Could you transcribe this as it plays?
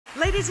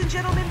Ladies and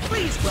gentlemen,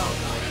 please welcome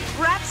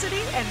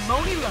Rapsody and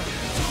Monie.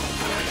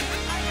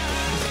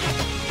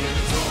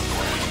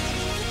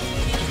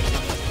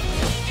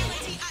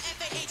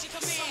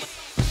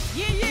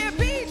 Yeah,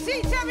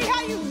 BT, tell me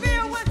how you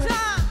feel one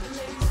time.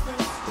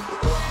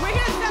 We're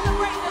here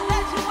celebrating the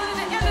legend, one of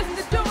the illest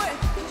to do it.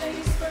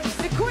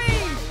 The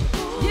Queen,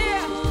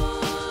 yeah,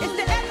 it's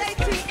the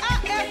Latifah.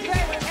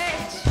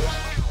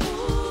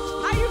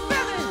 How you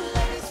feeling?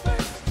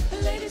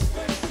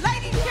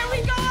 Ladies, can we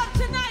go up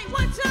tonight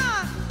one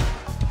time?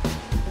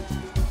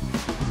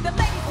 The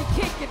ladies can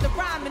kick it, the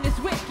rhyming is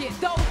wicked.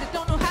 Those that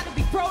don't know how to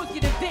be pros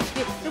get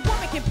evicted. The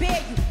woman can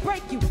bear you,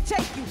 break you,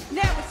 take you.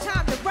 Now it's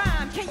time to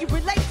rhyme. Can you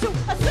relate to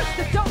a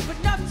sister dope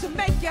enough to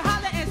make you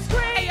holler and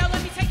scream? Hey yo,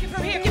 let me take it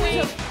from here,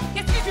 Queen.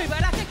 Excuse me,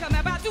 but I think I'm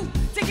about to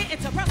get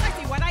into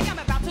precisely what I am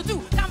about to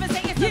do.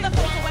 Conversating to the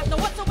full, so have no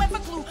whatsoever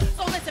clue.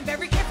 So listen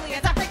very carefully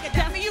as I break it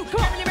down for you.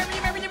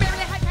 Merrily,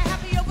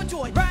 happy,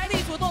 overjoyed.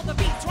 Riding with all the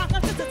beats, rock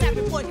on sisters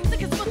happy boy.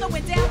 Look at what's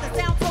going down, the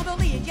sound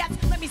totally. And yes,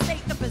 let me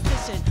state the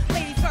position.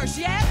 Ladies first,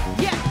 yes?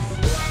 Yes.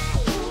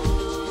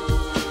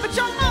 But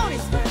yo, Monie,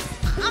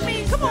 I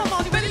mean, come on,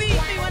 Monie,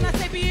 Believe me when I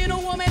say being a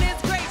woman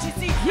is great, you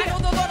see. I know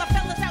the lot of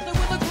fellas out there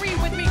will agree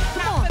with me.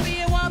 Not for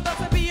being one, but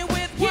for being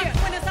with one.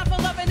 When it's not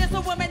for loving, it's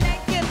a woman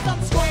that gives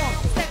them strong.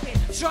 Stepping,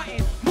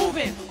 strutting,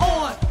 moving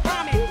on,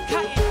 rhyming,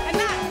 cutting, and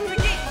not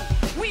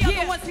forgetting. We are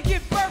the ones to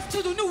give birth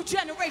to the new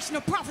generation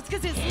of prophets,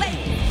 cause it's late.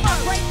 I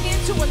break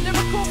into a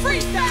lyrical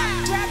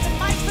freestyle. Grab the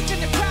mic, look in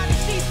the crowd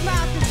and see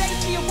smiles. Cause they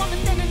see a woman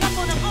standing up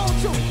on her own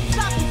too.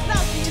 Sloppy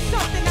is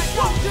something I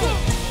don't do.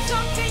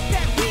 Some think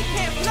that we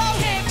can't flow.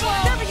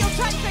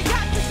 Stereotypes, they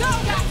got to go.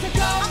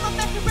 I'ma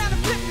mess around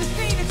and flip the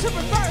scene into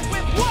reverse.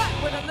 With what?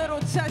 With a little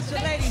touch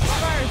of ladies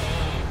first.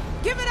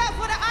 Give it up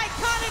for the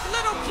iconic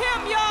Little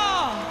Kim,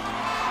 y'all.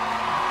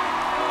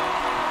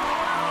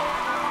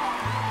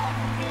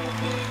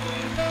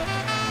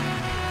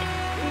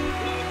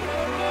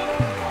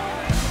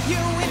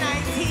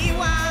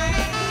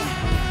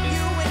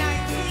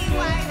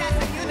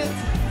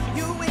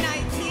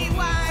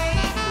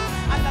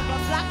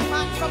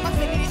 From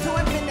affinity to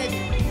infinity,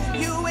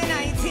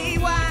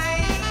 U-N-I-T-Y,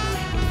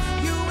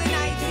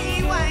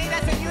 U-N-I-T-Y,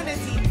 that's a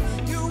unity,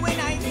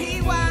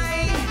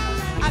 U-N-I-T-Y,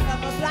 I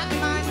love a black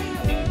man.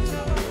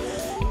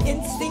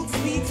 Instincts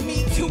leads me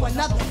to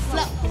another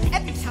flow.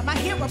 Every time I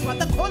hear a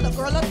brother call a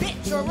girl a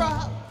bitch or a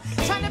hoe,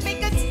 trying to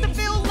make us to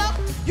feel low,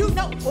 you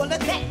know all of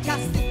that got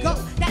to go.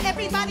 Now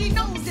everybody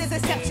knows there's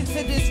exceptions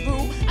to this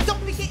rule. I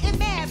don't be getting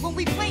mad when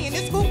we playing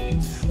this fool,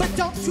 but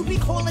don't you be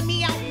calling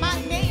me out my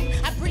name.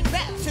 I bring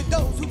rap to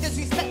those who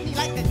disrespect me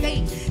like the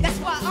name. That's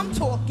why I'm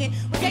talking.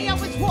 One day I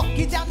was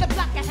walking down the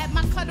block, I had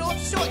my cut off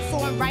shorts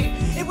on, right?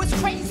 It was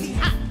crazy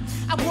hot.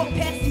 I walked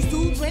past these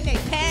dudes when they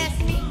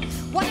passed me.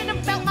 One of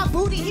them felt my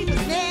booty, he was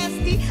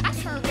nasty. I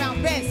turned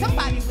around red,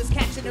 somebody was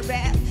catching a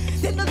rap.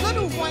 Then the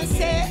little one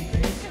said,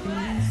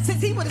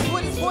 since he was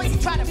with his voice, he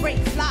tried to break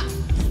fly.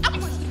 I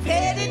pushed his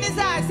head in his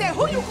eyes, said,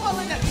 who you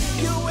calling us?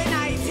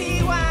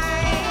 U-N-I-T-Y.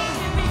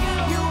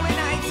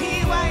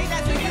 U-N-I-T-Y,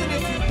 that's a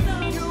unity.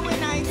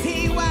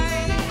 U-N-I-T-Y.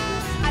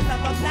 I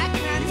love a black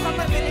man from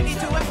affinity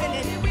to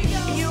infinity.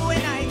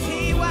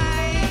 U-N-I-T-Y.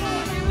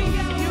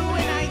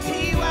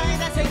 U-N-I-T-Y,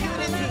 that's a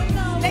unity.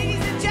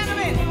 Ladies and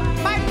gentlemen,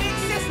 my big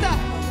sister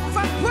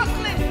from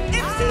Brooklyn,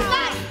 MC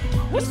Lyte.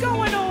 What's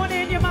going on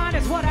in your mind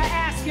is what I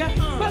ask you.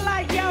 But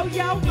like, yo,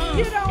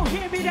 you don't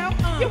hear me though.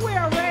 You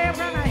wear a red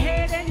around her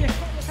head and you're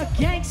a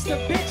gangster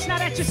bitch. Now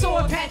that you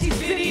saw Patty's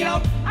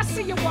video, I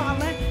see you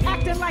wildin',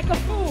 acting like a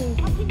fool.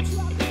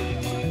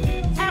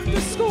 After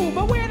school,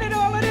 but where did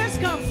all of this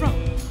come from?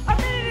 A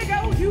minute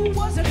ago, you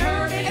wasn't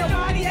heard and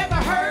nobody ever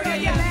heard of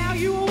you. Now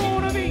you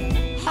wanna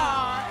be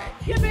hard.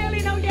 You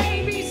barely know your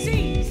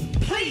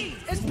ABCs. Please,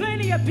 there's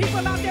plenty of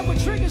people out there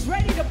with triggers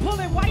ready to pull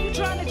it. Why you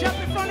trying to jump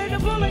in front of the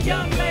bullet,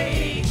 young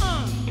lady?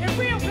 And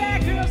real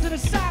bad girls are the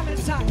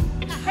silent type.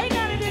 Ain't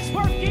none of this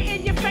worth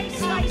getting your face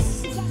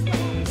sliced.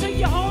 So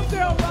your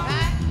homegirl,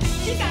 right?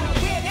 She gotta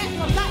wear that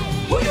for life.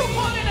 Who you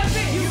calling a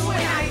bitch?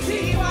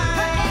 U-N-I-T-Y.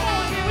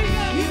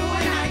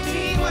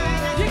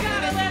 You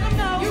gotta let them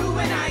know.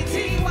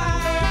 U-N-I-T-Y.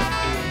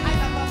 I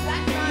love a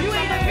black man. You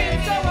ain't a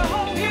bitch or a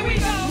hoe. Here we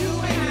go.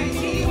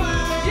 U-N-I-T-Y.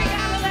 You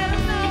gotta let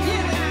them know.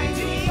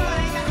 U-N-I-T-Y.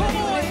 Come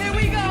on, here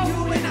we go.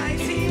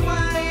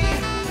 U-N-I-T-Y.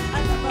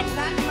 I love a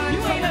black man.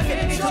 You ain't a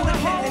bitch or a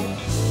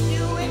hoe.